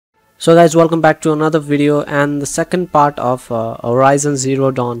So guys, welcome back to another video and the second part of Horizon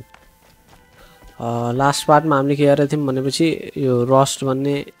Zero Dawn. Last part मा हामीले के गरेका थियौं भनेपछि यो रस्ट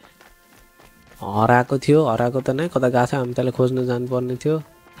भन्ने हराएको थियो त नै कता गएको थियो हामी त्यसलाई खोज्न जानु पर्ने थियो.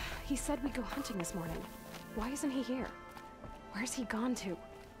 He said we'd go hunting this morning. Why isn't he here? Where's he gone to?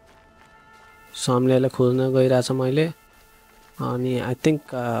 So हामीले यसलाई खोज्न गइरा छम अहिले अनि आई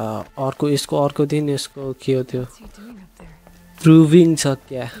थिंक अर्को दिन यसको के हो त्यो प्रूविङ छ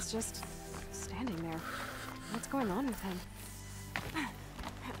क्या. He's just standing there. What's going on with him?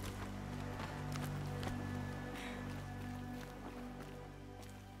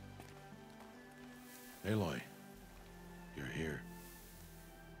 Aloy, you're here.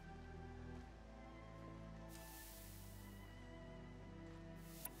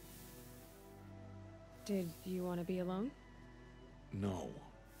 Did you want to be alone? No.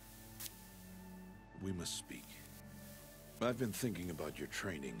 We must speak. I've been thinking about your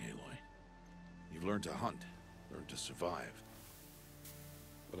training, Aloy. You've learned to hunt, learned to survive.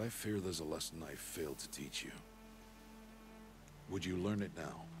 But I fear there's a lesson I failed to teach you. Would you learn it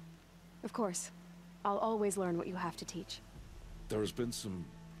now? Of course. I'll always learn what you have to teach. There has been some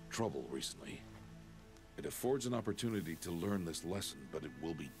trouble recently. It affords an opportunity to learn this lesson, but it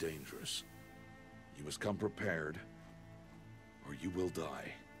will be dangerous. You must come prepared, or you will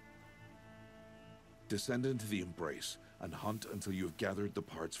die. Descend into the Embrace and hunt until you have gathered the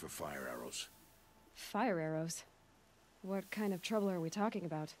parts for fire arrows. Fire arrows? What kind of trouble are we talking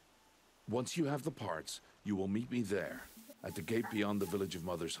about? Once you have the parts, you will meet me there, at the gate beyond the village of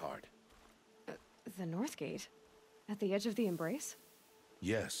Mother's Heart. The North Gate? At the edge of the Embrace?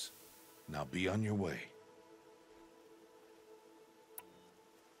 Yes. Now be on your way.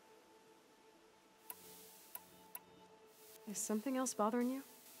 Is something else bothering you?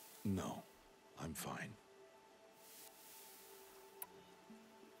 No, I'm fine.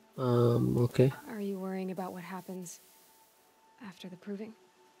 Okay. Are you worrying about what happens after the proving?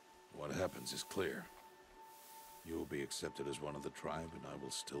 What happens is clear. You will be accepted as one of the tribe, and I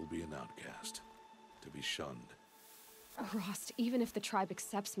will still be an outcast, to be shunned. Rost, even if the tribe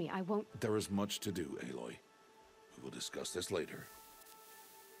accepts me, I won't... There is much to do, Aloy. We will discuss this later.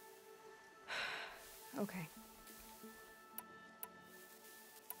 Okay.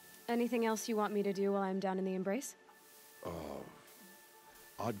 Anything else you want me to do while I'm down in the Embrace?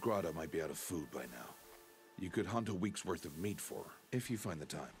 Odd Grata might be out of food by now. You could hunt a week's worth of meat for her, if you find the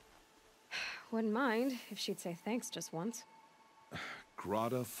time. Wouldn't mind if she'd say thanks just once.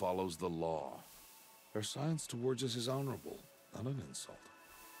 Grata follows the law. Her science towards us is honorable, not an insult.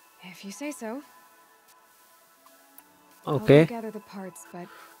 If you say so. Okay. I'll go gather the parts, but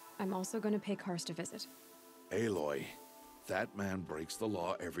I'm also going to pay Karst a visit. Aloy, that man breaks the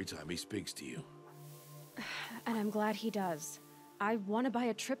law every time he speaks to you. And I'm glad he does. I want to buy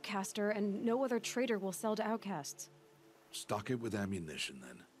a tripcaster, and no other trader will sell to outcasts. Stock it with ammunition,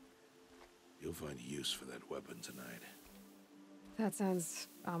 then. You'll find use for that weapon tonight. That sounds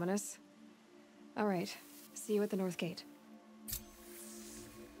ominous. All right. See you at the North Gate.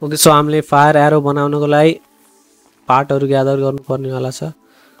 Okay, so हामीले fire arrow बनाउनको लागि पार्टहरु gather गर्नुपर्ने वाला छ.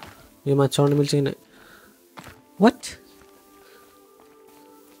 Yoma चढ्न मिल्छ किन? What?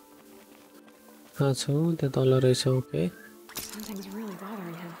 हाँ छौ त्यो तल रहेछ. Okay. Something's really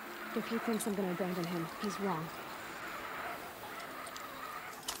bothering him. If he thinks I'm going to abandon him, he's wrong.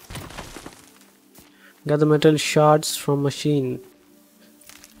 Gather metal shards from machine.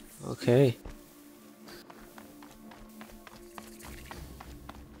 Okay.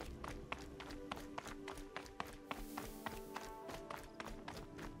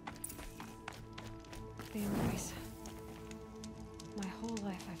 The Embrace. My whole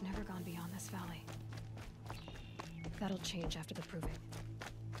life I've never gone beyond this valley. That'll change after the proving.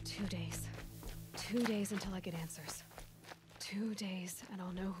 2 days. 2 days until I get answers. 2 days and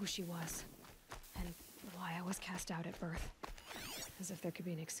I'll know who she was. And why I was cast out at birth. As if there could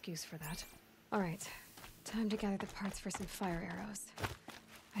be an excuse for that. Alright. Time to gather the parts for some fire arrows.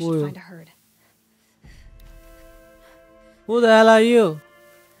 I should find a herd. Who the hell are you?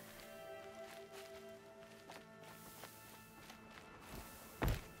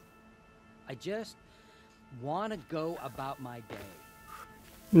 I just want to go about my day.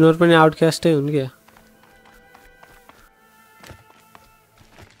 यिनीहरु पनि आउटकास्टै हुन् के?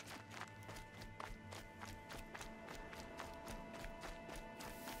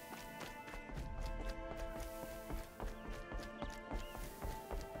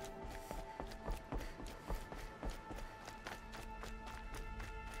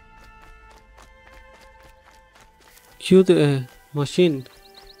 क्यों तो machine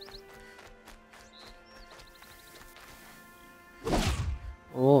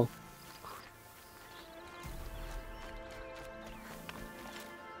Oh,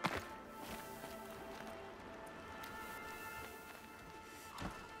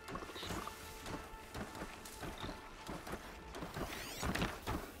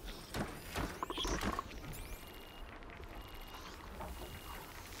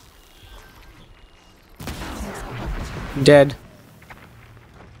 Dead.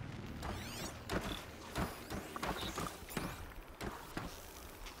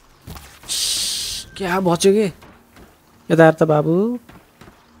 क्या बच्यो के यता हेर त बाबु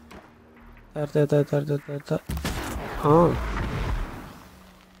यता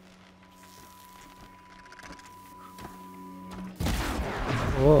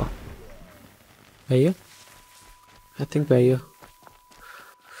ओ भयो I think भयो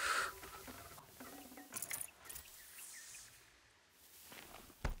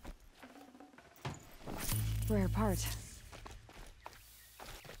Rare part.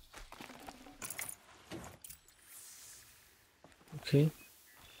 Okay.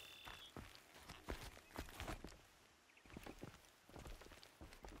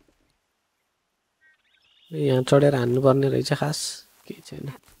 यहाँ चढेर हान्नु पर्ने रहेछ खास के छैन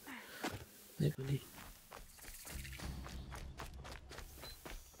नै पनि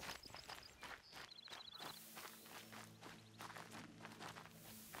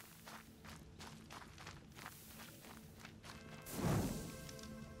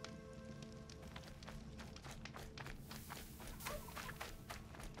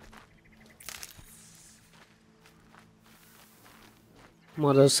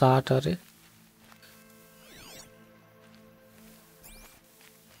मर्दा 60 अरे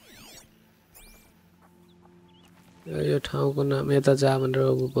यो ठाउँको नाम यता जा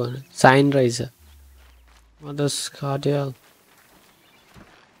भनेर साइन रहेछ मदस खाड्याल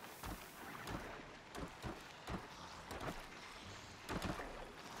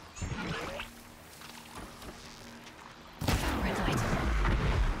Red light.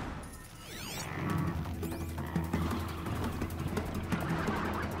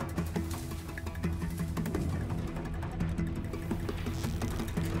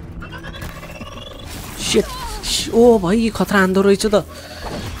 शिट ओ भाइ खतरा आन्दो रहेछ त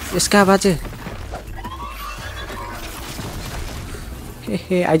यसका बाजे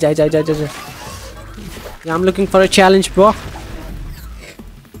हे eyes I'm looking for a challenge bro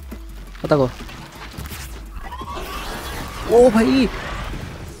कता गयो ओ भाइ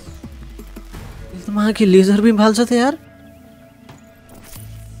यसमा के लेजर बीम फाल्छ त यार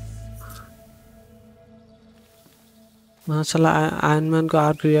माछाला आयरन म्यान को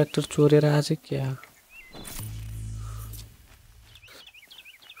आर्क रिएक्टर चोरेर आछ क्या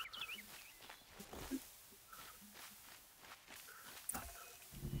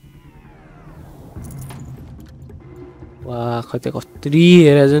वाह खै त कत्रो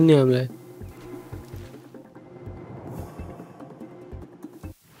हेरेछ नि हामीलाई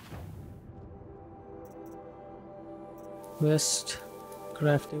वेस्ट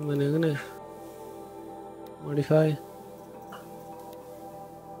क्राफ्टिङ भनेको नि मोडिफाई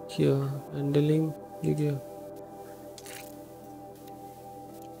के हो ह्यान्डलिङ के हो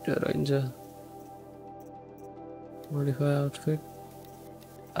त्यो रहन्छ modify outfit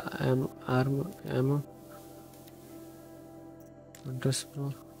armour Hunter's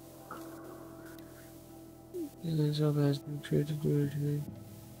Pro. The job has been created to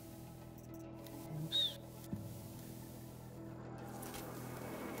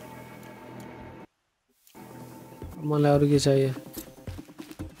मलाई अरु के चाहिए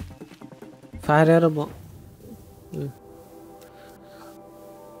फायर र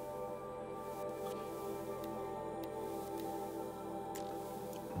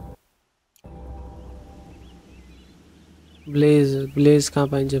ब्लेज कहाँ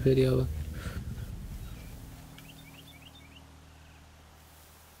पाइन्छ फेरि अब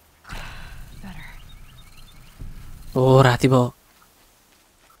ओ राति भयो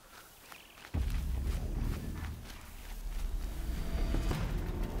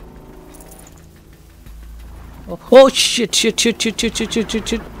Oh shit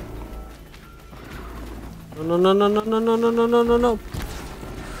no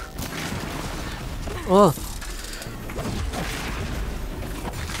Oh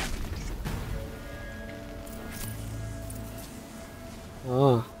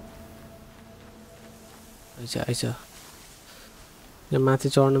eyes यहाँ माथि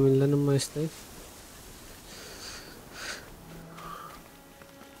चढ्न मिल्दैन म यस्तै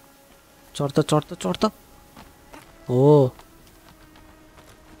चढ्त हो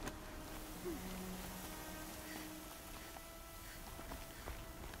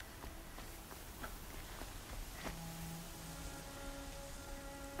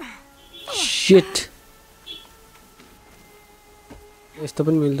शिट यस्तो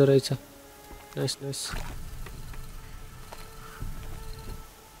पनि मिल्दो रहेछ नाइस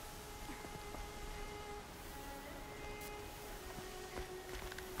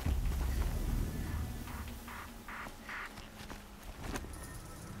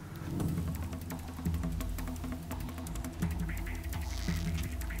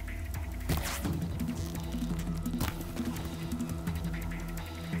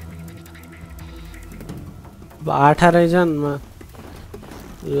बाठा रहेछन् म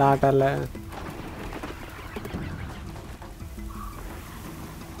लाटालाई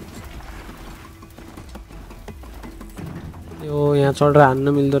यो यहाँ चढेर हान्न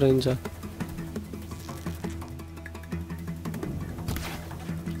मिल्दो रहेछ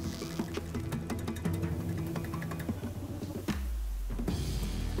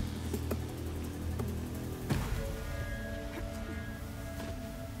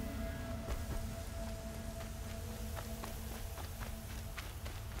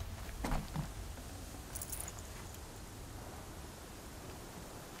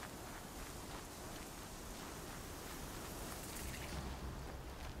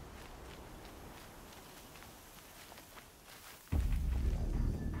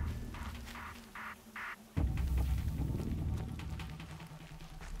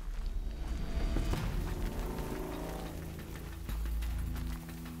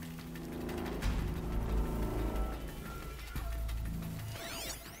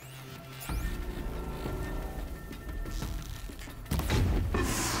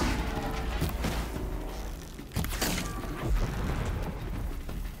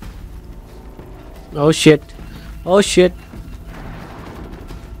Oh shit. Oh shit.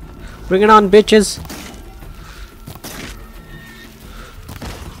 Bring it on, bitches.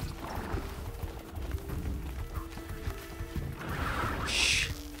 Shh.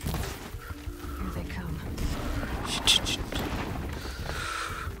 Here they come. Shh.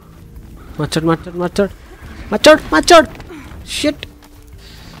 Mustard. Shit.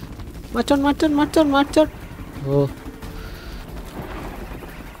 Mustard. Oh.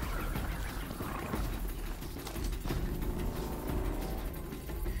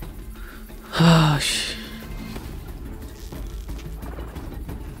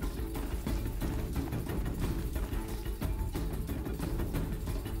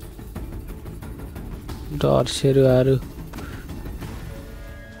 डर शेरुवाहरू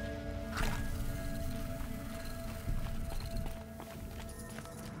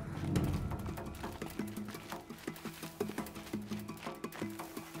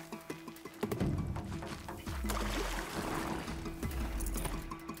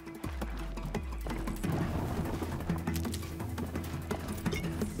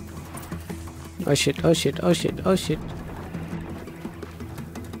Oh shit.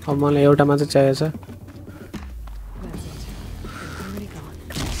 अब मलाई एउटा मात्र चाहिएको छ That's it. They're already gone.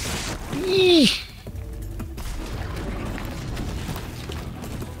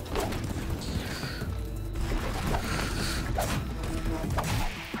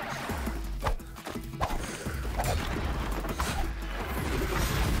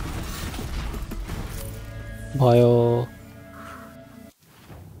 भयो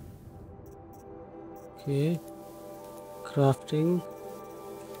ओके क्राफ्टिङ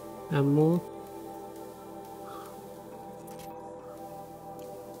एमो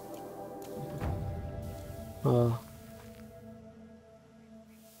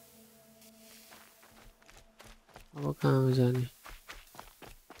अब कहाँ जाने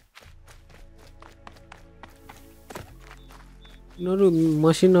यिनीहरू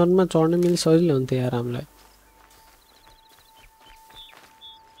मसिनहरुमा चढ्न मिल्ने सजिलो हुन्थ्यो यार हामीलाई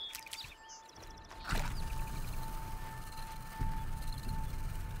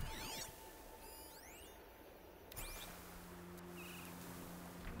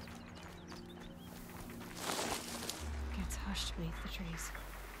Gets hushed beneath the trees.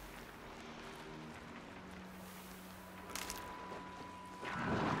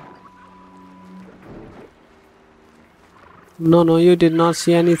 No, you did not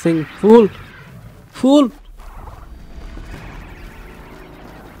see anything. Fool!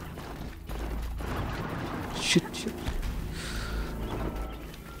 Shit.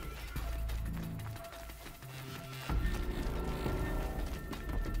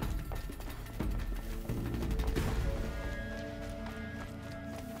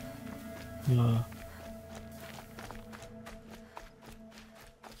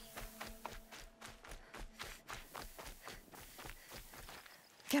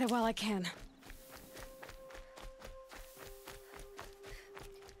 Get it while I can.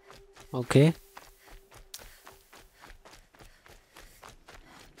 Okay.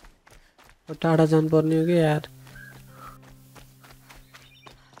 टाढा जानु पर्ने हो कि यार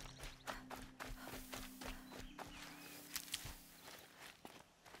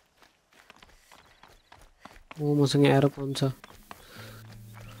ओ मसँग एरो पनि छ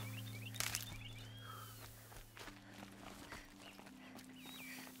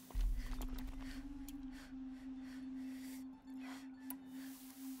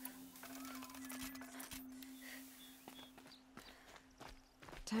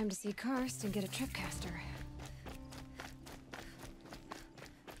Time to see Karst and get a tripcaster.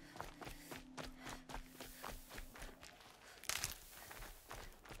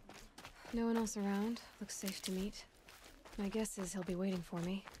 No one else around. Looks safe to meet. My guess is he'll be waiting for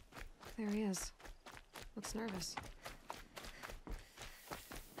me. There he is. Looks nervous.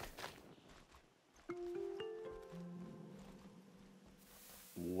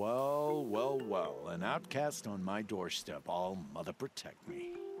 Well, well, well. An outcast on my doorstep. All mother protect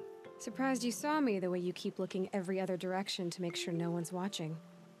me. Surprised you saw me the way you keep looking every other direction to make sure no one's watching.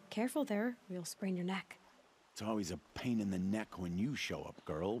 Careful there, or you'll sprain your neck. It's always a pain in the neck when you show up,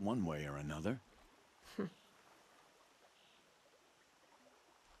 girl, one way or another.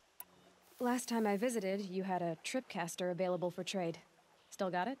 Last time I visited, you had a tripcaster available for trade.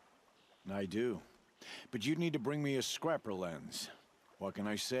 Still got it? I do. But you'd need to bring me a scrapper lens. What can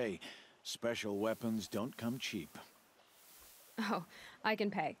I say? Special weapons don't come cheap. Oh, I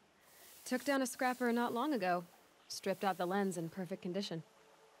can pay. Took down a scrapper not long ago. Stripped out the lens in perfect condition.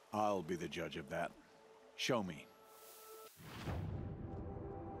 I'll be the judge of that. Show me.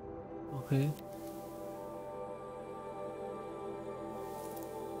 Okay.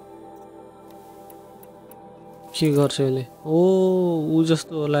 के गर्छ यसले ओ ऊ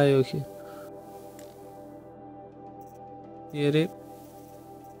जस्तो होला यो कि के रे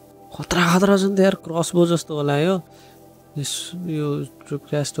खतरा खतरा छ नि त यार क्रसबो जस्तो होला यो यो ट्रिप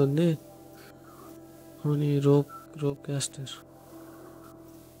क्यास्ट भन्ने अनि रोप क्यास्टर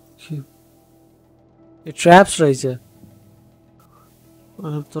यो ट्र्याप्स रहेछ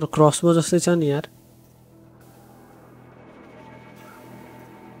तर क्रसबो जस्तै छ नि यार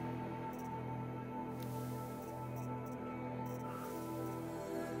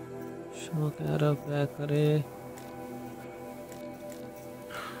पैक करे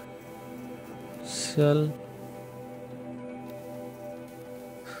सेल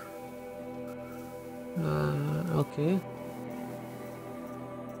ओके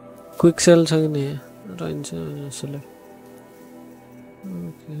क्विक सेल छ नि रहन्छ सेल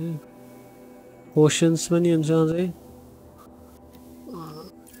ओके पोशन्स पनि हुन्छ अझै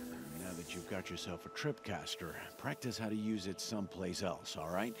Now that you've got yourself a tripcaster, practice how to use it someplace else,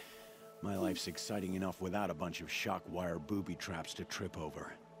 all right? My life's exciting enough without a bunch of shock wire booby traps to trip over.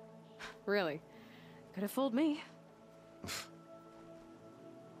 Really? Could have fooled me.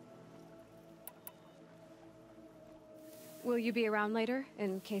 Will you be around later,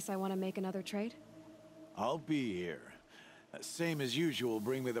 in case I want to make another trade? I'll be here. Same as usual,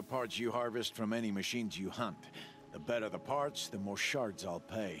 bring me the parts you harvest from any machines you hunt. The better the parts, the more shards I'll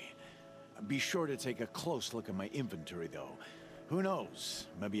pay. Be sure to take a close look at my inventory, though. Who knows?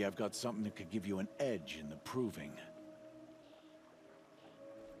 Maybe I've got something that could give you an edge in the proving.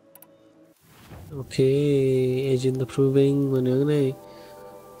 Okay, edge in the proving भन्यो भने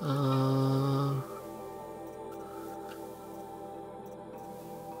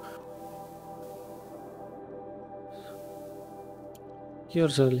के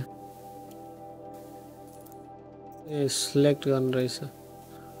गर्छ अहिले ए select गर्नु रहेछ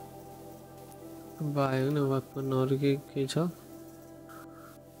भयो नि वेपनहरु के छ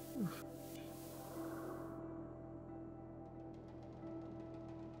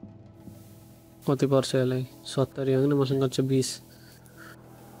कति पर्छ यसलाई 70 हो नि मसँग छ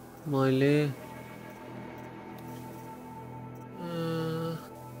 20 मैले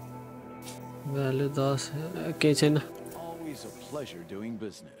भ्यालु 10 के छैन Always a pleasure doing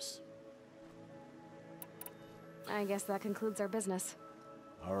business. I guess that concludes our business.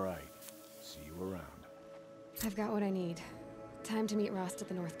 All right. See you around. I've got what I need. Time to meet Rost at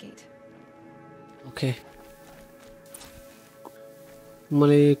the North Gate. Okay.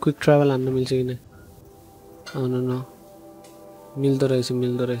 मैले quick travel हान्न मिल्छ किन न मिल्दो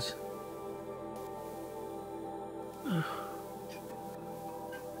रहेछ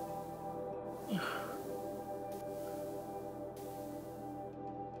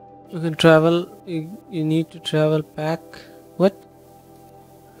You can travel you need to travel pack what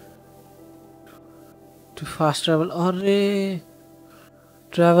to fast travel अरे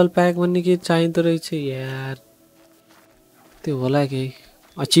travel pack भन्ने के चाहिँदो रहेछ यार त्यो होला के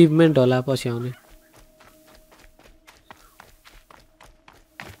अचिभमेन्ट होला पछि आउने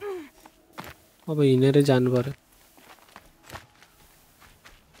अब हिनेरै जानु पर्यो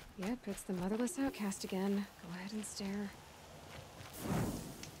Yep, it's the motherless outcast again. Go ahead and stare.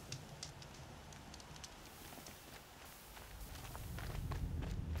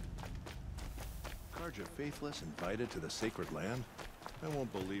 Carja faithless invited to the sacred land? I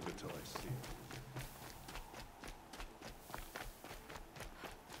won't believe it till I see it.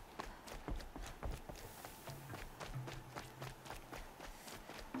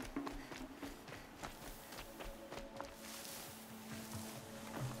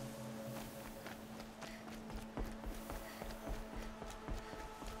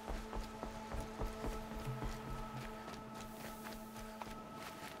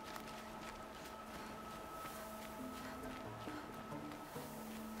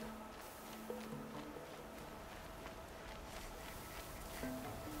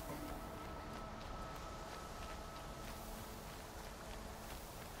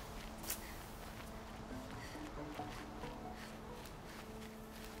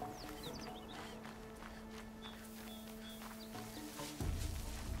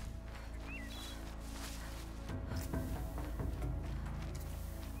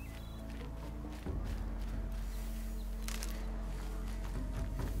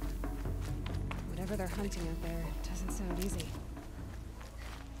 Whatever they're hunting out there, it doesn't sound easy.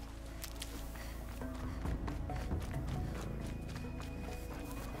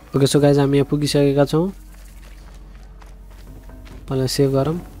 Okay, so guys, हामी यहाँ पुगिसकेका छौं. पहिला save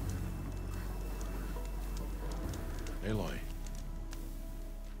गरौँ. Aloy.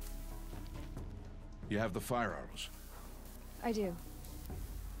 You have the fire arrows. I do.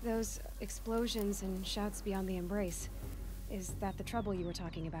 Those explosions and shouts beyond the embrace. Is that the trouble you were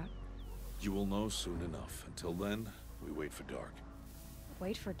talking about? You will know soon enough. Until then, we wait for dark.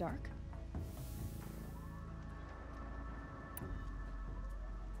 Wait for dark?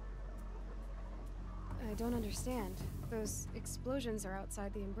 I don't understand. Those explosions are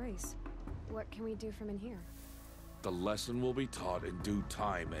outside the embrace. What can we do from in here? The lesson will be taught in due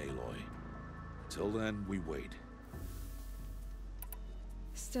time, Aloy. Till then, we wait.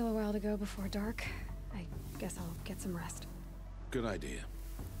 Still a while to go before dark. I guess I'll get some rest. Good idea.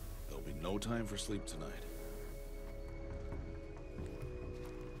 There'll be no time for sleep tonight.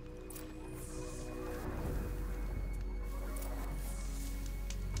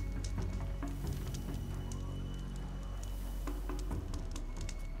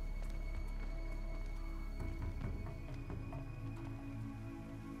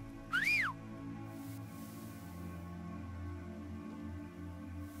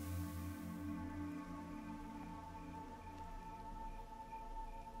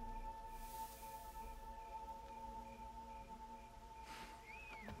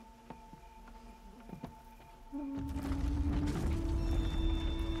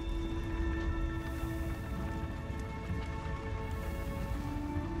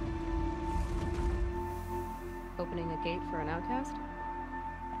 Opening a gate for an outcast?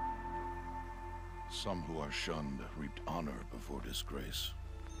 Some who are shunned reaped honor before disgrace.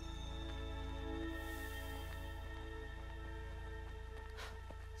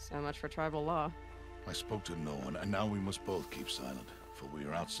 So much for tribal law. I spoke to no one, and now we must both keep silent, for we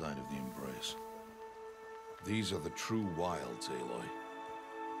are outside of the embrace. These are the true wilds, Aloy,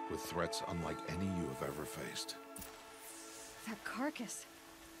 with threats unlike any you have ever faced. That carcass.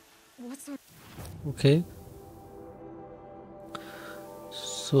 What sort? Okay.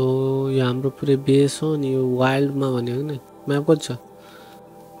 So यो हाम्रो पुरै base हो नि यो वाइल्डमा भनेको नि map कति छ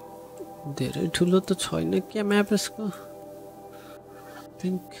धेरै ठुलो त छैन के म्याप यसको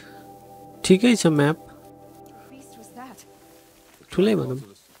थिंक ठिकै छ म्याप Beast was that? ठुलै भनौं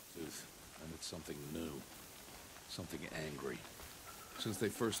Sawtooth, and it's something new, something angry. Since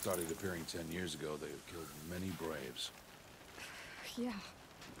they first started appearing 10 years ago, they have killed many braves. Yeah.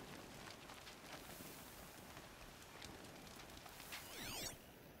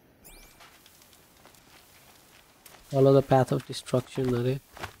 Follow the path of destruction अरे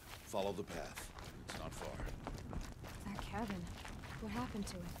Follow the path. It's not far. That cabin. What happened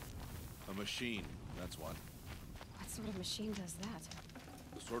to it? A machine, that's what. What sort of machine does that?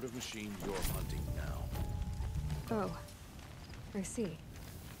 The sort of machine you're hunting now. Oh. I see.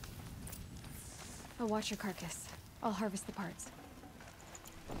 I'll watch your carcass. I'll harvest the parts.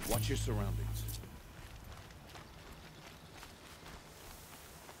 Watch your surroundings.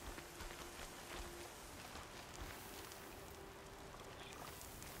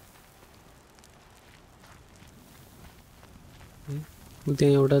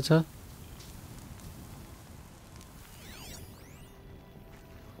 त्यहाँ एउटा छ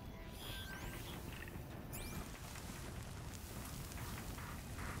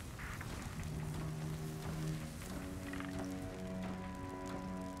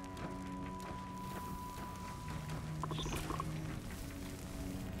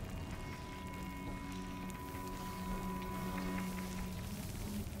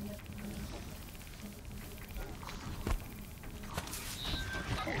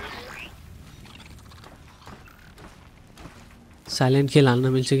silent खेल हाल्न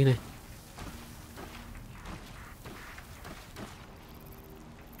मिल्छ कि नै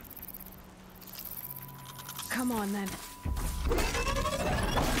Come on then.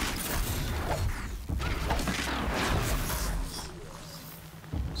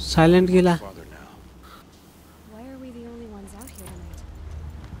 Silent खेला Farther now. Why are we the only ones out here tonight?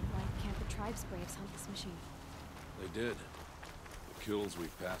 Why can't the tribe's braves hunt this machine? They did. The kills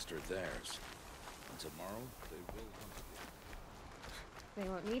we've passed are theirs. And tomorrow, they will hunt again. They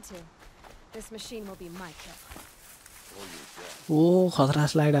won't need to. This machine will be my kill. Or your death. ओ खतरा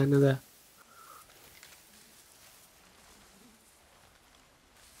slide हान्नु त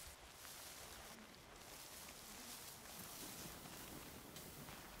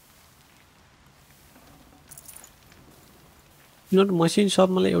नट मसिन सब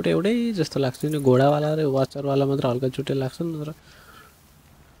मलाई एउटा एउटै जस्तो लाग्छ नि घोडावाला र वाचरवाला मात्र हल्का छुट्टै लाग्छ नि तर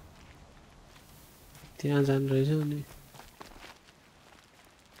त्यहाँ जानु रहेछ अनि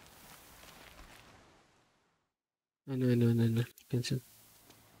हैन cancel.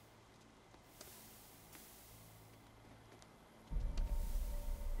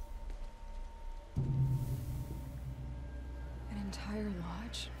 An entire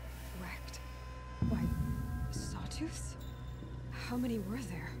lodge wrecked. Why, Sawtooths? How many were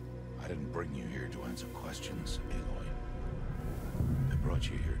there? I didn't bring you here to answer questions, Aloy. I brought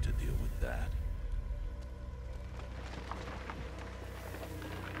you here to deal with that.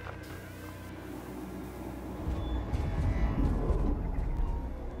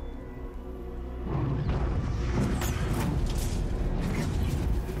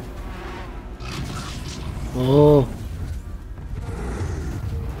 Oh.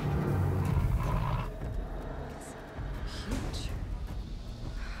 Huge.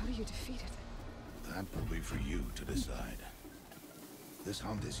 How do you defeat it? That will be for you to decide. This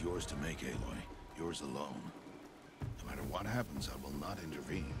hunt is yours to make, Aloy. Yours alone. No matter what happens, I will not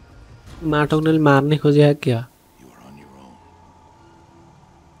intervene. माटोले मार्ने खोजे क्या? You are on your own.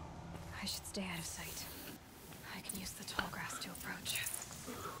 I should stay out of sight. I can use the tall grass to approach.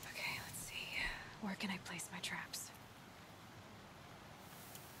 Okay, let's see. Where can I place my traps?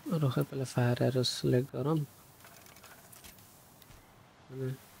 रोखे पहले fire arrow select गरौँ.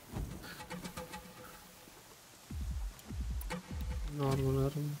 Normal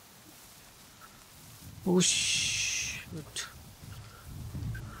गरौँ. Oh shit.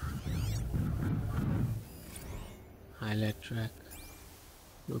 Highlight track.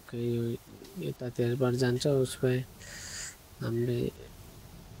 Okay, यो यतातिरबाट जान्छ उसमा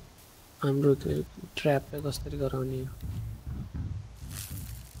हाम्रो त्यो trap पे कसरी गराउने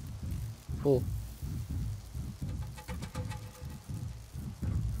हो.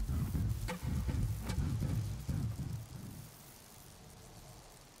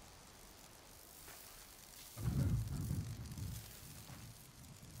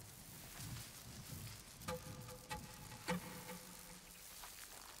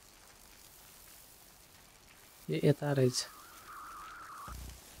 यता रहेछ.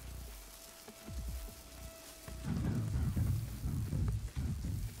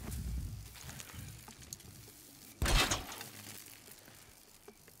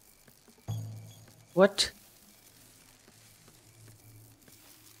 What?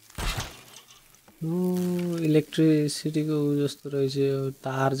 No, electricity को जस्तो रहेछ,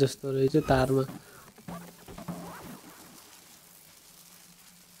 तार जस्तो रहेछ, तारमा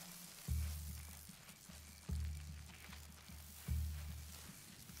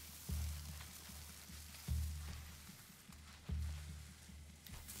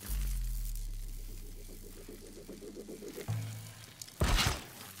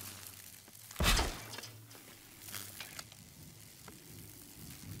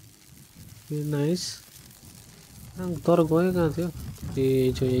नाइस. तर गयो कहाँ थियो?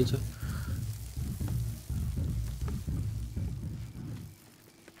 यही छ.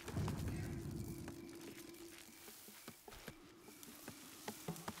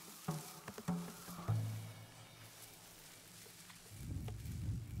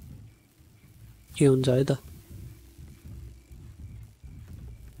 के हुन्छ है त?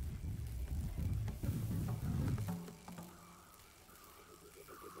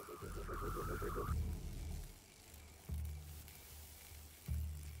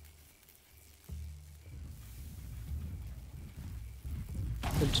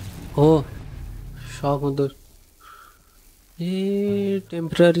 हो शक हुँदो. ए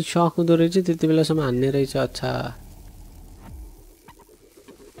टेम्पररी शक हुँदो रहेछ, त्यति बेलासम्म हान्ने रहेछ. अच्छा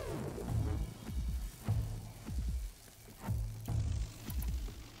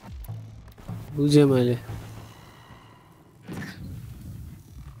बुझेँ मैले.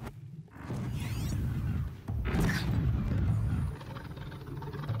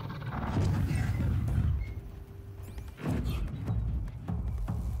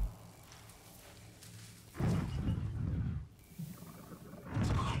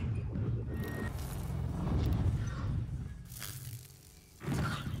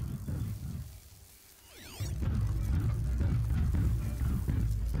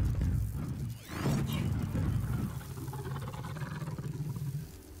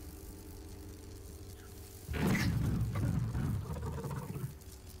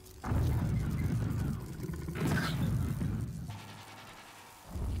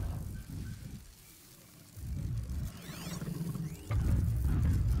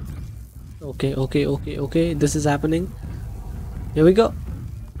 Okay, this is happening. Here we go.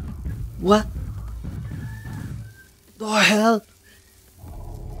 What the hell?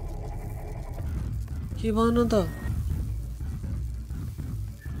 के भन्नु त?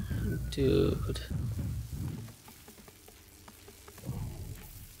 Dude.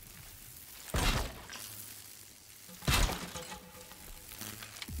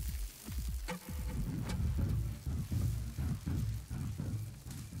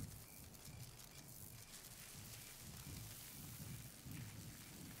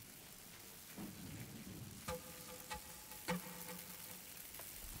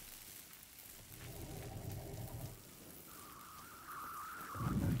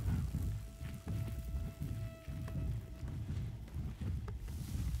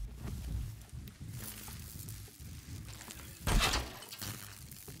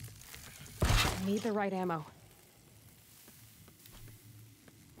 need the right ammo.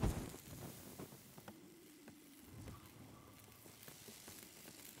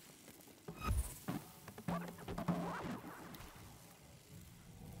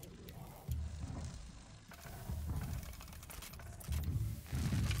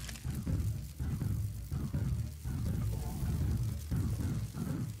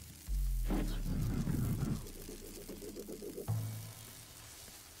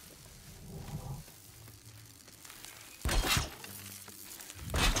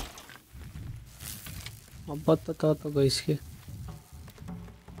 अब त गइसक्यो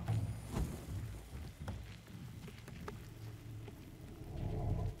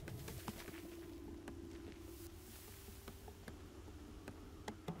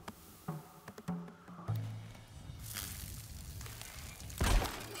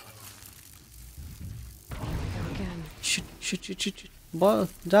Again. Shit. Boy,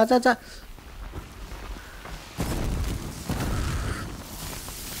 जा Saw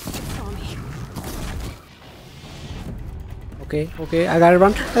me. Okay, I gotta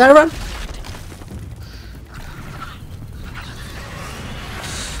run.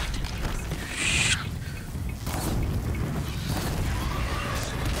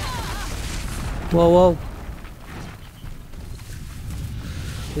 Whoa.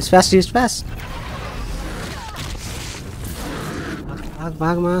 He's fast.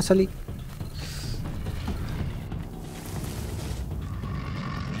 भाग महासली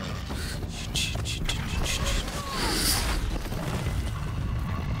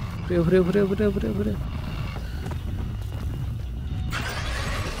उफ्रे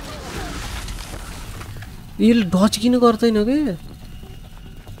ये डच किन गर्दैन के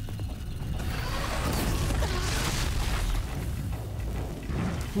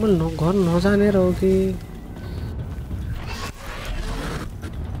म घर नजानेर हो कि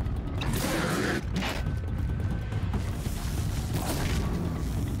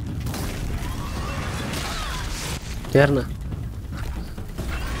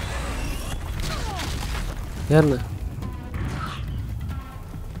हेर्न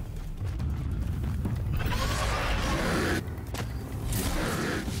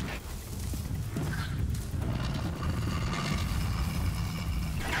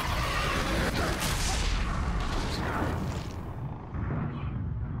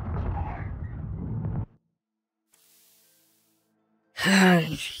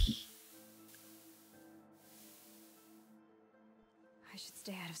I should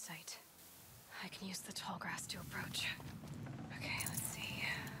stay out of sight. I can use the tall grass to approach. Okay, let's see.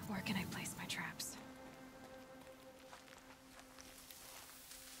 Where can I place my traps?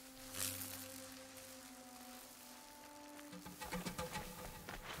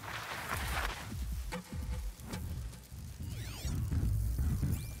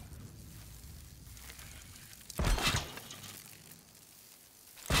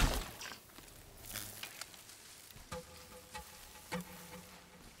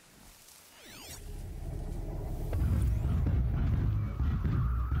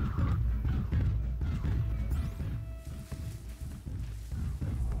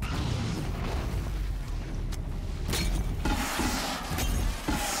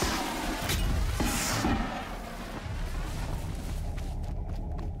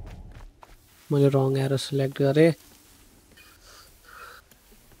 मैले रङ एरो सिलेक्ट गरे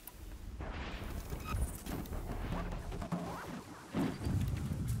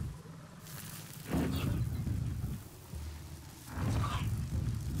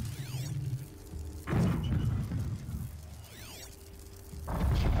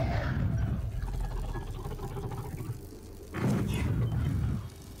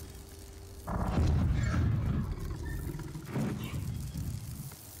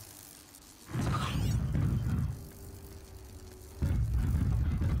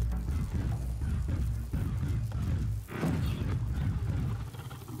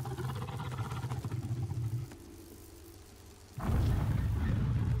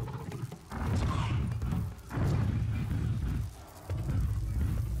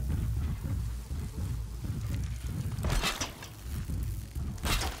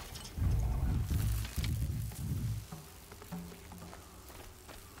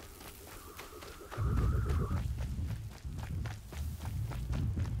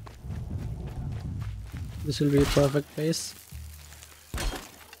This will be a perfect place.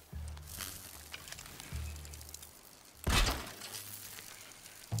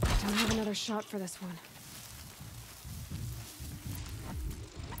 Don't have another shot for this one.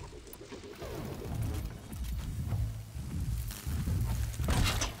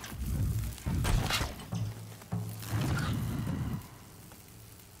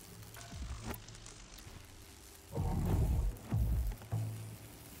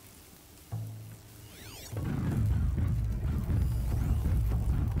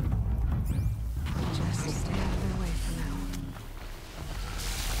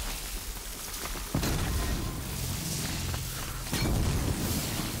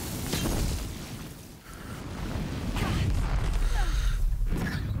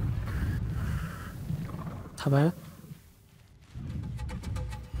 थाहा भयो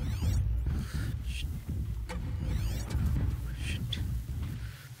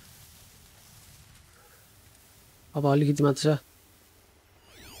अब अलिकति मात्र छ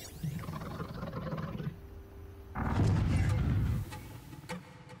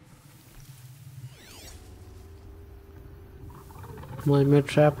मेरो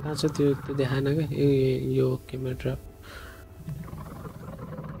ट्र्याप कहाँ छ त्यो देखाएन के यो के मेरो trap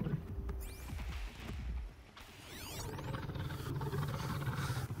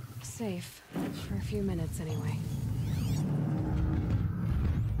Safe. For a few minutes, anyway.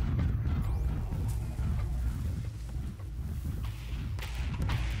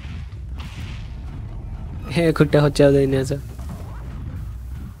 हे खुट्टा खोच्याउँदैन छ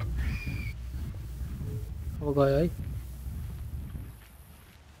अब गयो है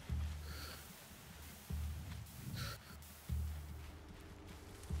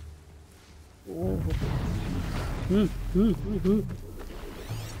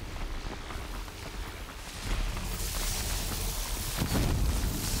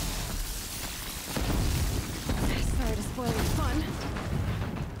Sorry to spoil your fun.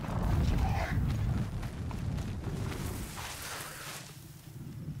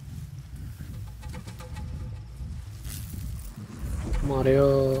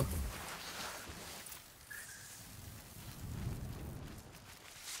 मर्यो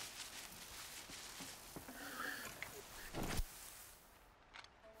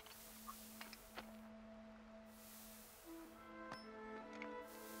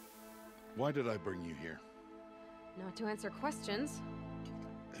Why did I bring you here? Not to answer questions.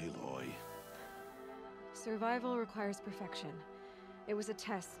 Aloy. Survival requires perfection. It was a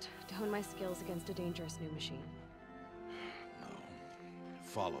test to hone my skills against a dangerous new machine. No.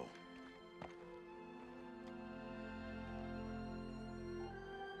 Follow.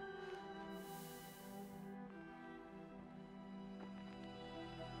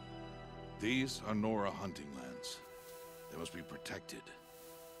 These are Nora hunting lands. They must be protected.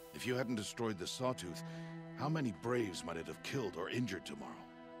 If you hadn't destroyed the Sawtooth, how many Braves might it have killed or injured tomorrow?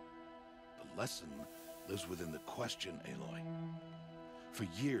 The lesson lives within the question, Aloy. For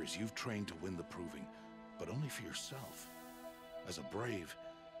years, you've trained to win the Proving, but only for yourself. As a Brave,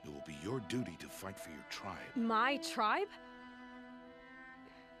 it will be your duty to fight for your tribe. My tribe?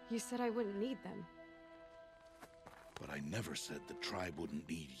 You said I wouldn't need them. But I never said the tribe wouldn't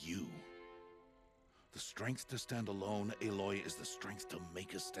need you. The strength to stand alone, Aloy, is the strength to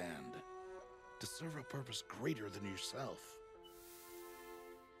make a stand. To serve a purpose greater than yourself.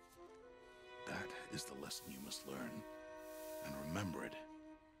 That is the lesson you must learn. And remember it.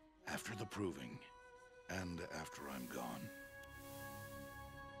 After the Proving. And after I'm gone.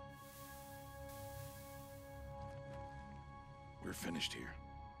 We're finished here.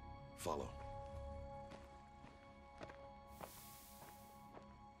 Follow.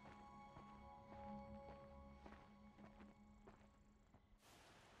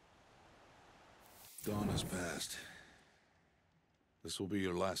 Dawn has passed. This will be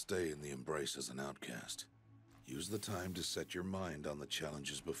your last day in the Embrace as an outcast. Use the time to set your mind on the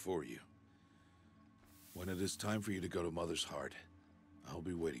challenges before you. When it is time for you to go to Mother's Heart, I'll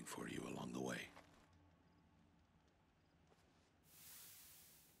be waiting for you along the way.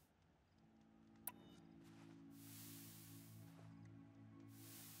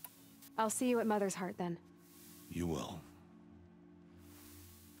 I'll see you at Mother's Heart then. You will.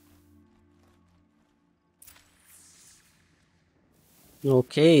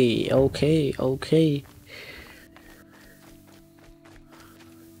 Okay.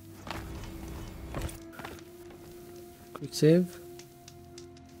 Quick save.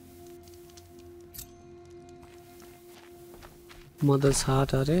 Mother's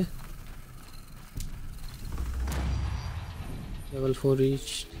Heart are level 4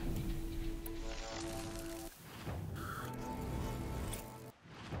 reached.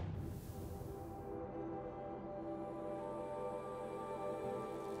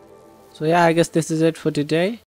 So yeah, I guess this is it for today.